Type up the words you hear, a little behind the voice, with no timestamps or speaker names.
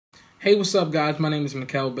Hey, what's up, guys? My name is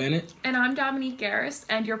Mikkel Bennett. And I'm Dominique Garris,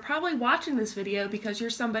 and you're probably watching this video because you're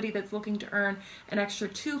somebody that's looking to earn an extra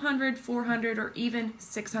 $200, $400, or even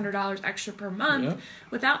 $600 extra per month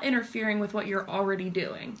without interfering with what you're already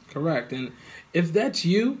doing. Correct. And if that's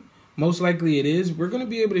you, most likely it is, we're going to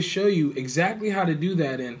be able to show you exactly how to do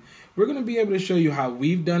that. And we're going to be able to show you how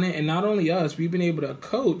we've done it. And not only us, we've been able to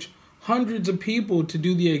coach hundreds of people to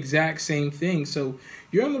do the exact same thing. So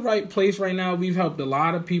you're in the right place right now. We've helped a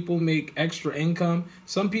lot of people make extra income.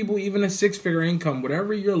 Some people even a six-figure income.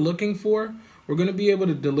 Whatever you're looking for, we're going to be able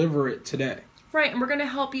to deliver it today. Right, and we're going to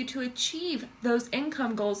help you to achieve those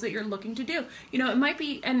income goals that you're looking to do. You know, it might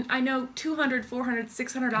be, and I know $200, $400,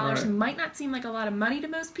 $600 might not seem like a lot of money to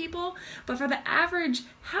most people, but for the average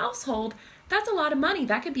household, that's a lot of money.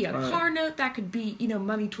 That could be a car note. That could be,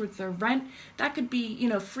 money towards their rent. That could be,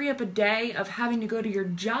 free up a day of having to go to your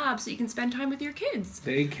job so you can spend time with your kids.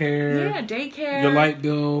 Daycare. Yeah, daycare. Your light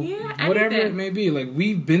bill. Yeah, whatever anything. it may be. Like,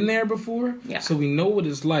 we've been there before, so we know what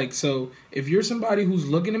it's like. So if you're somebody who's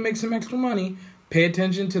looking to make some extra money, pay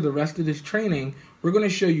attention to the rest of this training. We're going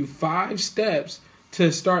to show you 5 steps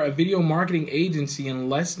to start a video marketing agency in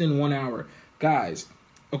less than 1 hour. Guys,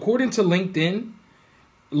 according to LinkedIn,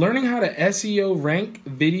 learning how to SEO rank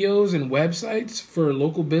videos and websites for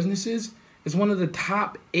local businesses is one of the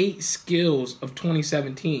top 8 skills of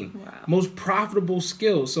 2017. Wow. Most profitable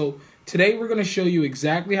skills. So today we're going to show you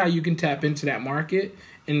exactly how you can tap into that market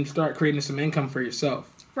and start creating some income for yourself.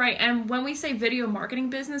 Right, and when we say video marketing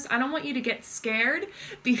business, I don't want you to get scared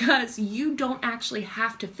because you don't actually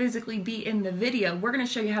have to physically be in the video. We're going to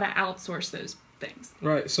show you how to outsource those things.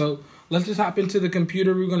 Right, so let's just hop into the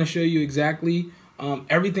computer. We're going to show you exactly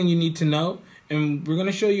everything you need to know, and we're going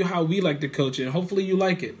to show you how we like to coach it, and hopefully you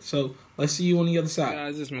like it. So let's see you on the other side.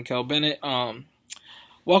 Guys, this is Mikkel Bennett.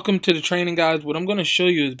 Welcome to the training, guys. What I'm going to show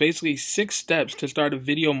you is basically 6 steps to start a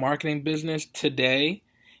video marketing business today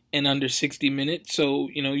in under 60 minutes. So,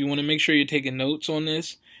 you want to make sure you're taking notes on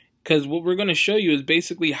this, because what we're going to show you is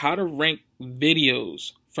basically how to rank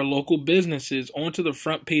videos for local businesses onto the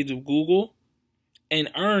front page of Google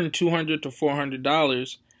and earn $200 to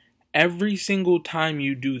 $400 every single time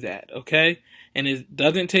you do that, okay? And it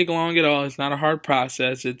doesn't take long at all. It's not a hard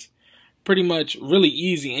process. It's pretty much really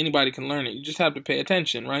easy. Anybody can learn it. You just have to pay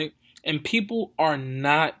attention, right? And people are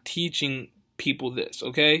not teaching people this,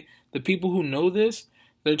 okay? The people who know this,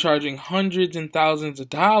 they're charging hundreds and thousands of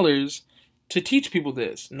dollars to teach people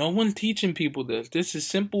this. No one's teaching people this. This is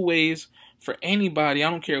simple ways for anybody, I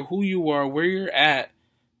don't care who you are, where you're at,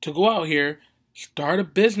 to go out here, start a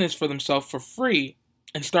business for themselves for free,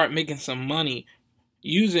 and start making some money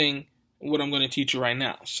using what I'm going to teach you right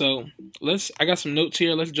now. So I got some notes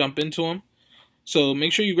here. Let's jump into them. So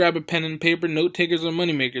make sure you grab a pen and paper. Note takers are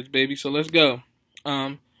money makers, baby. So let's go.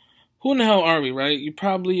 Who in the hell are we, right? You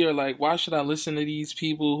probably are like, why should I listen to these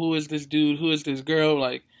people? Who is this dude? Who is this girl?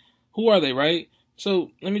 Like, who are they, right?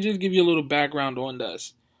 So let me just give you a little background on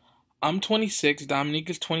us. I'm 26, Dominique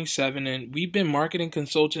is 27, and we've been marketing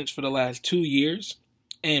consultants for the last 2 years.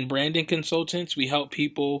 And branding consultants, we help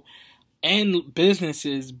people and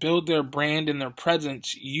businesses build their brand and their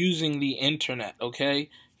presence using the internet, okay?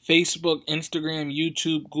 Facebook, Instagram,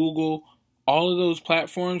 YouTube, Google, all of those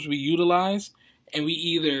platforms we utilize, and we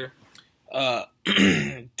either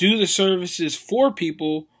do the services for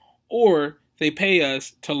people, or they pay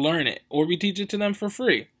us to learn it, or we teach it to them for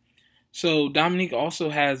free. So Dominique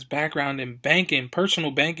also has background in banking,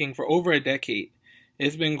 personal banking, for over a decade.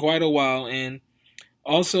 It's been quite a while, and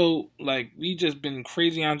also, we just been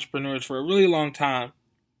crazy entrepreneurs for a really long time.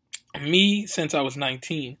 Me, since I was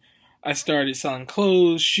 19, I started selling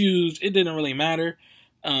clothes, shoes. It didn't really matter.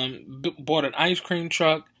 Bought an ice cream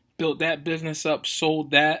truck, built that business up, sold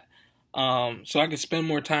that. So I could spend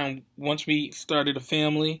more time once we started a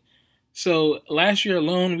family. So last year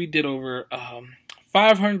alone, we did over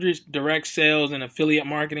 500 direct sales and affiliate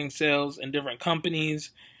marketing sales in different companies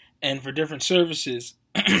and for different services.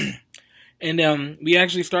 And we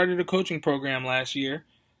actually started a coaching program last year.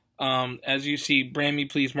 As you see, Brand Me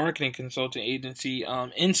Please Marketing Consulting Agency.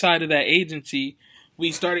 Inside of that agency,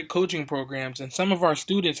 we started coaching programs, and some of our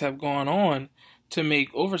students have gone on to make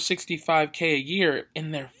over $65K a year in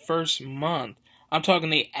their first month. I'm talking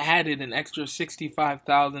they added an extra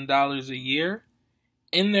 $65,000 a year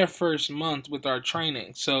in their first month with our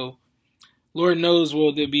training. So Lord knows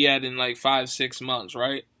what they'll be at in 5-6 months,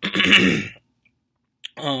 right?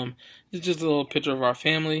 It's just a little picture of our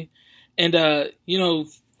family. And,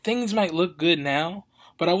 things might look good now,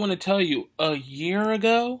 but I want to tell you, a year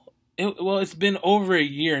ago, it's been over a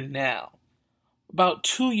year now. About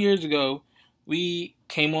 2 years ago, we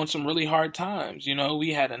came on some really hard times.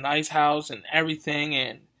 We had a nice house and everything,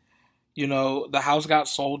 and You know, the house got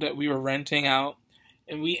sold that we were renting out,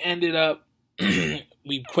 and we ended up,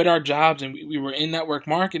 we quit our jobs, and we were in network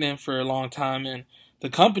marketing for a long time, and the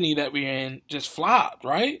company that we were in just flopped,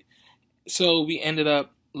 right? So we ended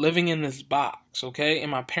up living in this box, okay, in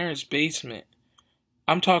my parents' basement.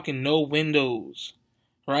 I'm talking no windows,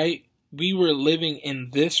 right? We were living in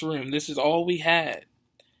this room. This is all we had.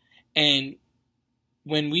 And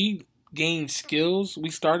when we gained skills, we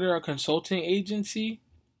started our consulting agency,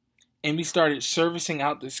 and we started servicing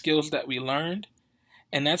out the skills that we learned.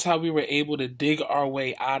 And that's how we were able to dig our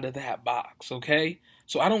way out of that box, okay?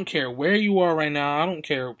 So I don't care where you are right now. I don't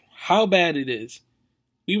care how bad it is.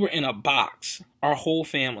 We were in a box, our whole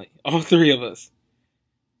family, all three of us.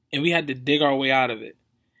 And we had to dig our way out of it.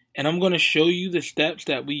 And I'm going to show you the steps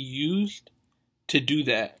that we used to do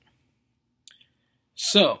that.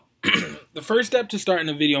 So, the first step to starting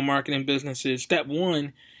a video marketing business is, step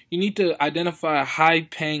one, you need to identify a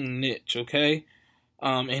high-paying niche, okay?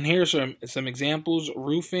 And here are some examples: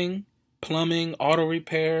 roofing, plumbing, auto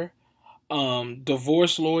repair,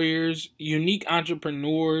 divorce lawyers, unique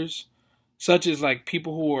entrepreneurs, such as like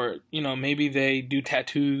people who are, you know, maybe they do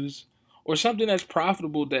tattoos, or something that's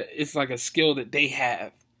profitable that it's like a skill that they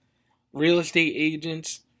have. Real estate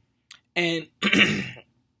agents, and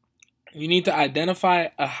you need to identify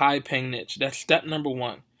a high-paying niche. That's step number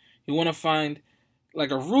one. You want to find,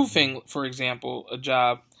 like a roofing, for example, a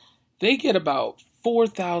job. They get about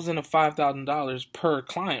 $4,000 to $5,000 per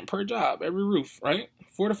client, per job, every roof, right?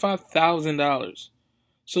 $4,000 to $5,000.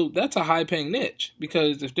 So that's a high-paying niche,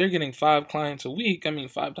 because if they're getting 5 clients a week, I mean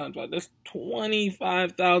 5 times 5, that's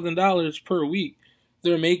 $25,000 per week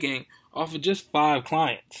they're making off of just 5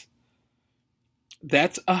 clients.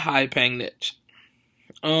 That's a high-paying niche.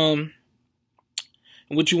 What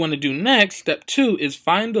you want to do next, step 2, is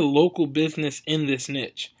find a local business in this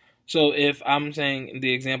niche. So if I'm saying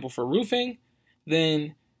the example for roofing,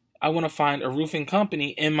 then I want to find a roofing company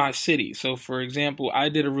in my city. So for example, I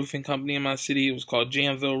did a roofing company in my city. It was called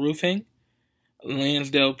Jamville Roofing,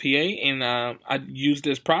 Lansdale, PA, and I used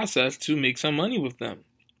this process to make some money with them.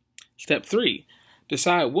 Step 3,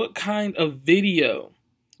 decide what kind of video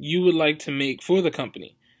you would like to make for the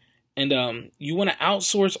company. And you want to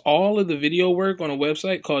outsource all of the video work on a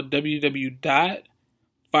website called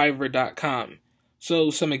www.fiverr.com. So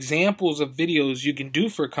some examples of videos you can do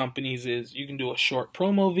for companies is, you can do a short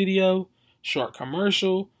promo video, short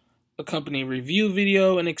commercial, a company review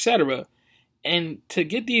video, and etc. And to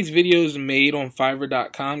get these videos made on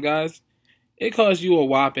Fiverr.com, guys, it costs you a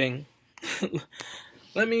whopping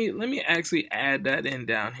let me actually add that in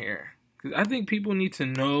down here, because I think people need to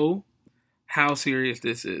know how serious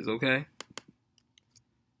this is, okay?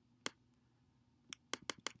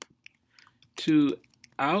 To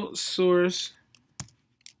outsource,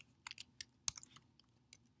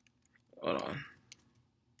 hold on,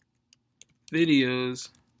 videos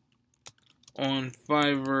on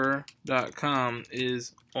Fiverr.com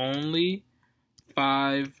is only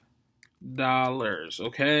 $5,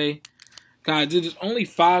 okay? Guys, it is only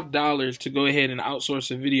 $5 to go ahead and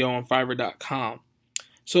outsource a video on Fiverr.com.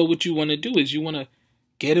 So what you want to do is you want to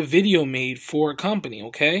get a video made for a company,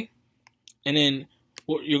 okay? And then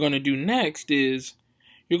what you're going to do next is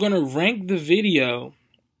you're going to rank the video.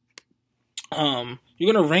 You're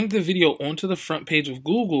going to rank the video onto the front page of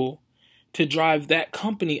Google to drive that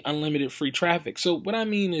company unlimited free traffic. So what I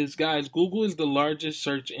mean is, guys, Google is the largest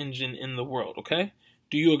search engine in the world, okay?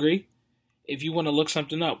 Do you agree? If you want to look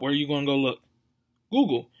something up, where are you going to go look?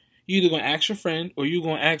 Google. You're either going to ask your friend or you're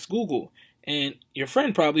going to ask Google. And your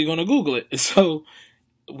friend probably going to Google it. So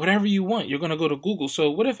whatever you want, you're going to go to Google. So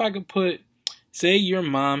what if I could put, say your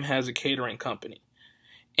mom has a catering company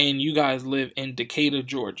and you guys live in Decatur,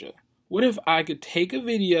 Georgia. What if I could take a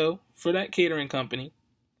video for that catering company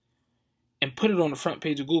and put it on the front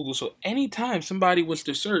page of Google? So anytime somebody was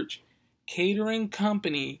to search catering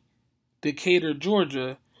company, Decatur,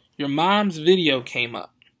 Georgia, your mom's video came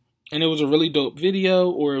up. And it was a really dope video,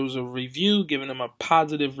 or it was a review, giving them a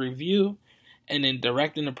positive review, and then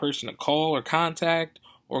directing the person to call or contact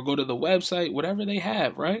or go to the website, whatever they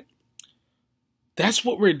have, right? That's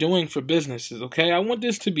what we're doing for businesses, okay? I want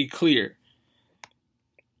this to be clear.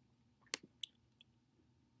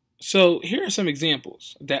 So here are some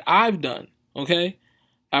examples that I've done, okay?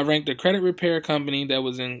 I ranked a credit repair company that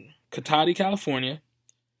was in Cotati, California,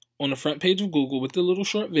 on the front page of Google with the little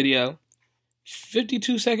short video,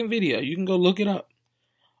 52-second video. You can go look it up.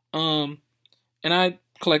 And I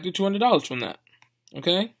collected $200 from that,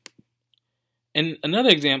 okay? And another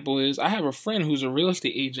example is, I have a friend who's a real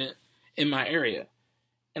estate agent in my area,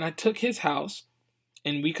 and I took his house,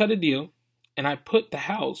 and we cut a deal, and I put the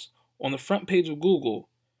house on the front page of Google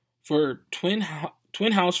for twin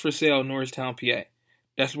house for sale, Norristown, PA.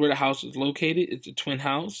 That's where the house is located. It's a twin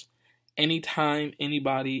house. Anytime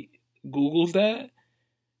anybody Googles that,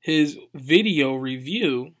 his video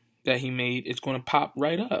review that he made is going to pop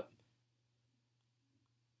right up.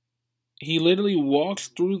 He literally walks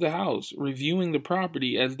through the house reviewing the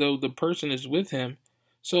property as though the person is with him.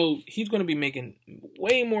 So he's going to be making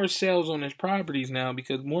way more sales on his properties now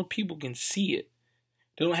because more people can see it.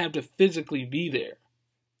 They don't have to physically be there.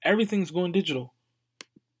 Everything's going digital.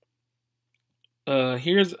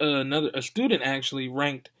 Here's a student actually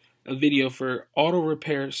ranked a video for Auto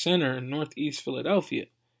Repair Center in Northeast Philadelphia.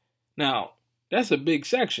 Now, that's a big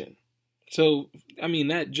section. So, I mean,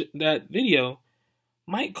 that video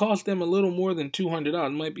might cost them a little more than $200. It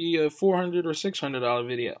might be a $400 or $600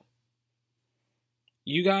 video.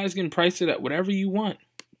 You guys can price it at whatever you want.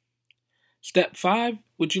 Step 5,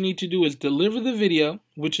 what you need to do is deliver the video,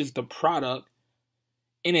 which is the product,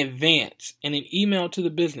 in advance in an email to the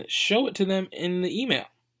business. Show it to them in the email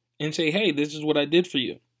and say, hey, this is what I did for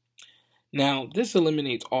you. Now, this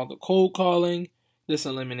eliminates all the cold calling. This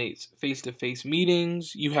eliminates face-to-face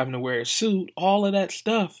meetings, you having to wear a suit, all of that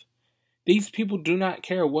stuff. These people do not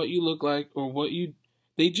care what you look like or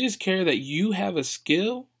they just care that you have a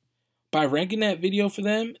skill. By ranking that video for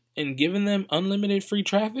them and giving them unlimited free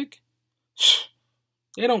traffic,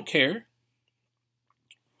 they don't care.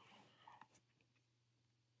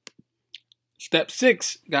 Step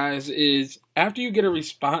 6, guys, is after you get a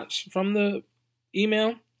response from the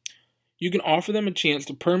email, you can offer them a chance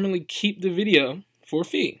to permanently keep the video for a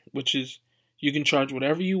fee, which is you can charge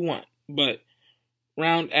whatever you want, but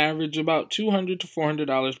round average about $200 to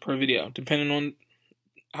 $400 per video, depending on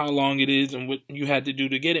how long it is and what you had to do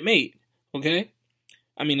to get it made. Okay?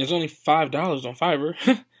 I mean, it's only $5 on Fiverr.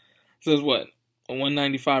 So it's what? A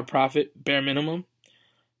 $195 profit, bare minimum.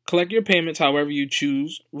 Collect your payments however you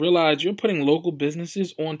choose. Realize you're putting local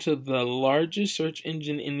businesses onto the largest search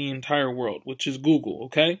engine in the entire world, which is Google,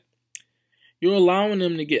 okay? You're allowing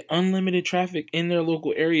them to get unlimited traffic in their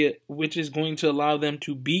local area, which is going to allow them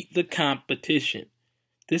to beat the competition.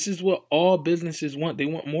 This is what all businesses want. They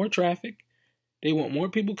want more traffic. They want more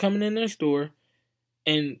people coming in their store.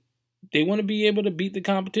 And they want to be able to beat the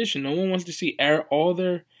competition. No one wants to see all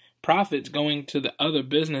their profits going to the other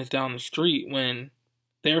business down the street when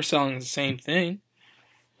they're selling the same thing.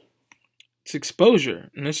 It's exposure.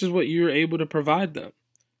 And this is what you're able to provide them.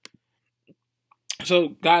 So,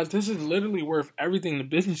 guys, this is literally worth everything to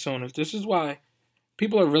business owners. This is why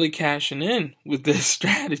people are really cashing in with this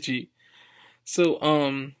strategy. So,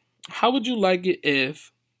 how would you like it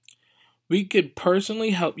if we could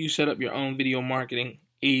personally help you set up your own video marketing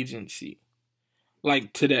agency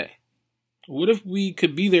like today? What if we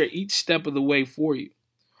could be there each step of the way for you,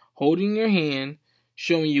 holding your hand,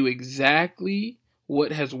 showing you exactly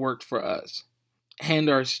what has worked for us and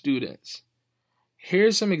our students?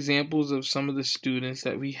 Here's some examples of some of the students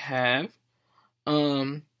that we have.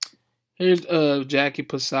 Here's Jackie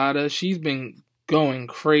Posada. She's been going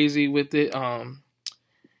crazy with it.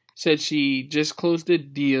 Said she just closed a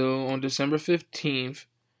deal on December 15th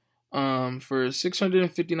for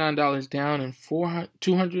 $659 down and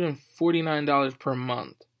 $249 per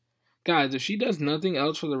month. Guys, if she does nothing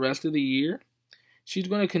else for the rest of the year, she's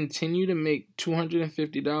going to continue to make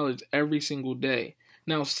 $250 every single day.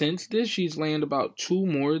 Now, since this, she's landed about 2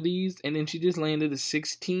 more of these, and then she just landed a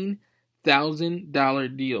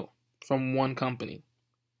 $16,000 deal from one company,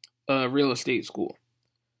 a real estate school.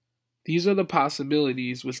 These are the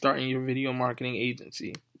possibilities with starting your video marketing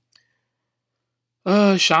agency.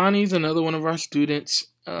 Shawnee's another one of our students,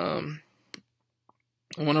 one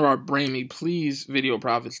of our Brain Me Please Video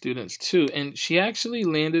Profit students too, and she actually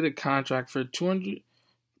landed a contract for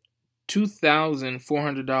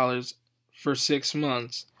 $2,400 for 6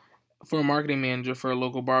 months for a marketing manager for a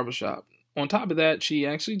local barbershop. On top of that, she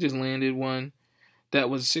actually just landed one that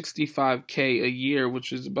was $65K a year,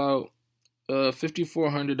 which is about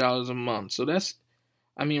 $5,400 a month. So that's,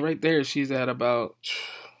 I mean, right there, she's at about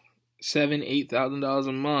 $8,000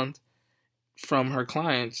 a month from her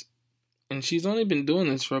clients, and she's only been doing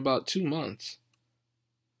this for about 2 months.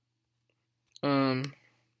 Another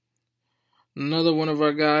one of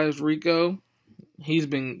our guys, Rico, he's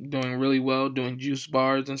been doing really well, doing juice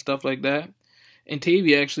bars and stuff like that. And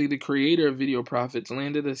Tavy, actually, the creator of Video Profits,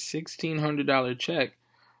 landed a $1,600 check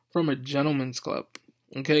from a gentleman's club.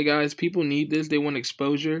 Okay, guys, people need this. They want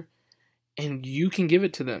exposure, and you can give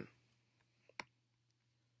it to them.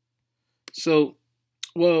 So,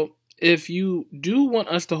 well, if you do want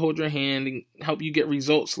us to hold your hand and help you get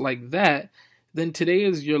results like that, then today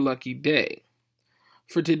is your lucky day.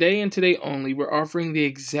 For today and today only, we're offering the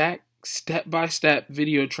exact step-by-step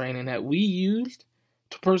video training that we used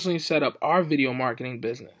to personally set up our video marketing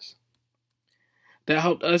business. That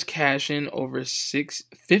helped us cash in over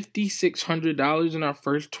 $5,600 in our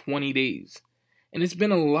first 20 days. And it's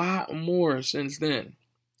been a lot more since then.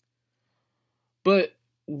 But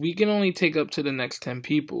we can only take up to the next 10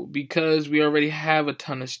 people because we already have a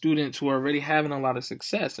ton of students who are already having a lot of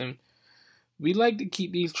success. And we like to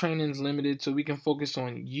keep these trainings limited so we can focus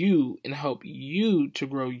on you and help you to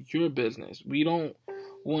grow your business. We don't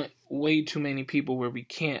want way too many people where we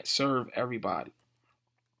can't serve everybody.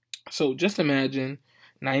 So just imagine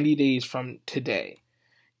 90 days from today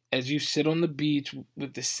as you sit on the beach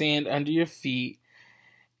with the sand under your feet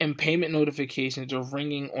and payment notifications are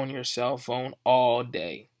ringing on your cell phone all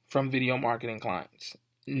day from video marketing clients,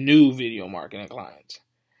 new video marketing clients.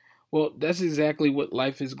 Well, that's exactly what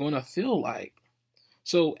life is going to feel like.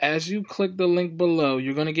 So as you click the link below,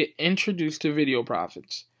 you're going to get introduced to Video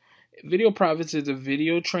Profitz. Video Profitz is a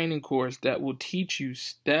video training course that will teach you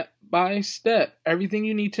step by step everything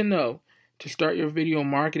you need to know to start your video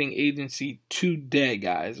marketing agency today,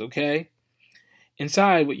 guys, okay?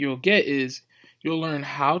 Inside, what you'll get is you'll learn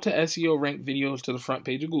how to SEO rank videos to the front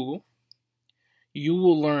page of Google. You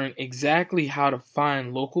will learn exactly how to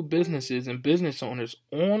find local businesses and business owners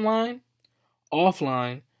online,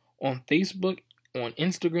 offline, on Facebook, on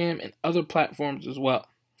Instagram, and other platforms as well,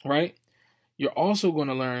 right? You're also going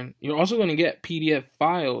to get PDF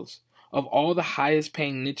files of all the highest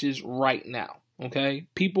paying niches right now, okay?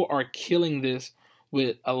 People are killing this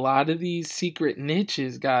with a lot of these secret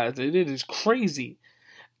niches, guys. It is crazy.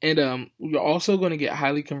 And you're also going to get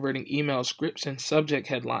highly converting email scripts and subject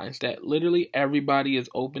headlines that literally everybody is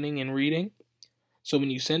opening and reading. So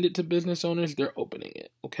when you send it to business owners, they're opening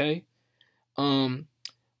it, okay?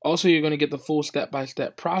 Also, you're going to get the full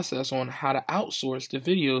step-by-step process on how to outsource the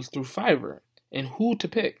videos through Fiverr and who to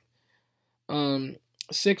pick.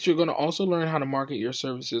 6, you're going to also learn how to market your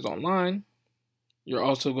services online. You're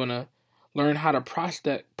also going to learn how to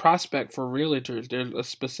prospect for realtors. There's a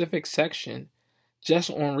specific section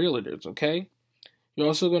just on realtors, okay? You're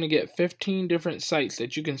also going to get 15 different sites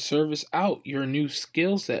that you can service out your new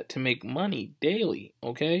skill set to make money daily,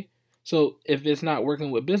 okay? So if it's not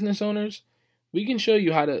working with business owners, we can show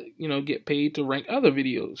you how to, get paid to rank other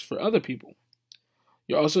videos for other people.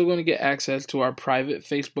 You're also going to get access to our private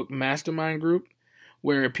Facebook mastermind group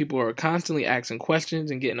where people are constantly asking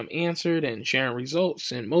questions and getting them answered and sharing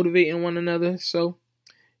results and motivating one another. So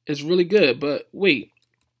it's really good. But wait,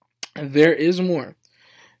 there is more.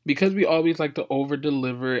 Because we always like to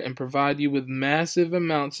over-deliver and provide you with massive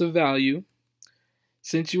amounts of value,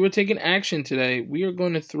 since you are taking action today, we are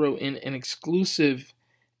going to throw in an exclusive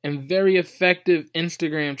and very effective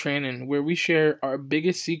Instagram training where we share our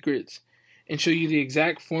biggest secrets and show you the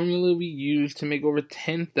exact formula we use to make over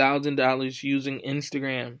 $10,000 using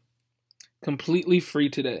Instagram. Completely free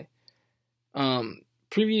today.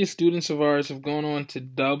 Previous students of ours have gone on to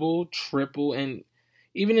double, triple, and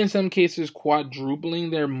even in some cases quadrupling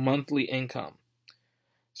their monthly income.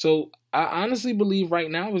 So I honestly believe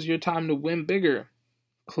right now is your time to win bigger.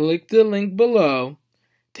 Click the link below.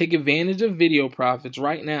 Take advantage of Video Profitz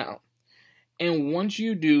right now. And once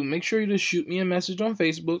you do, make sure you just shoot me a message on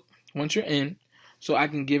Facebook once you're in so I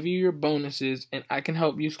can give you your bonuses and I can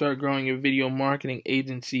help you start growing your video marketing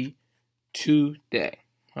agency today.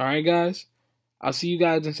 All right, guys? I'll see you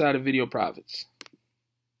guys inside of Video Profitz.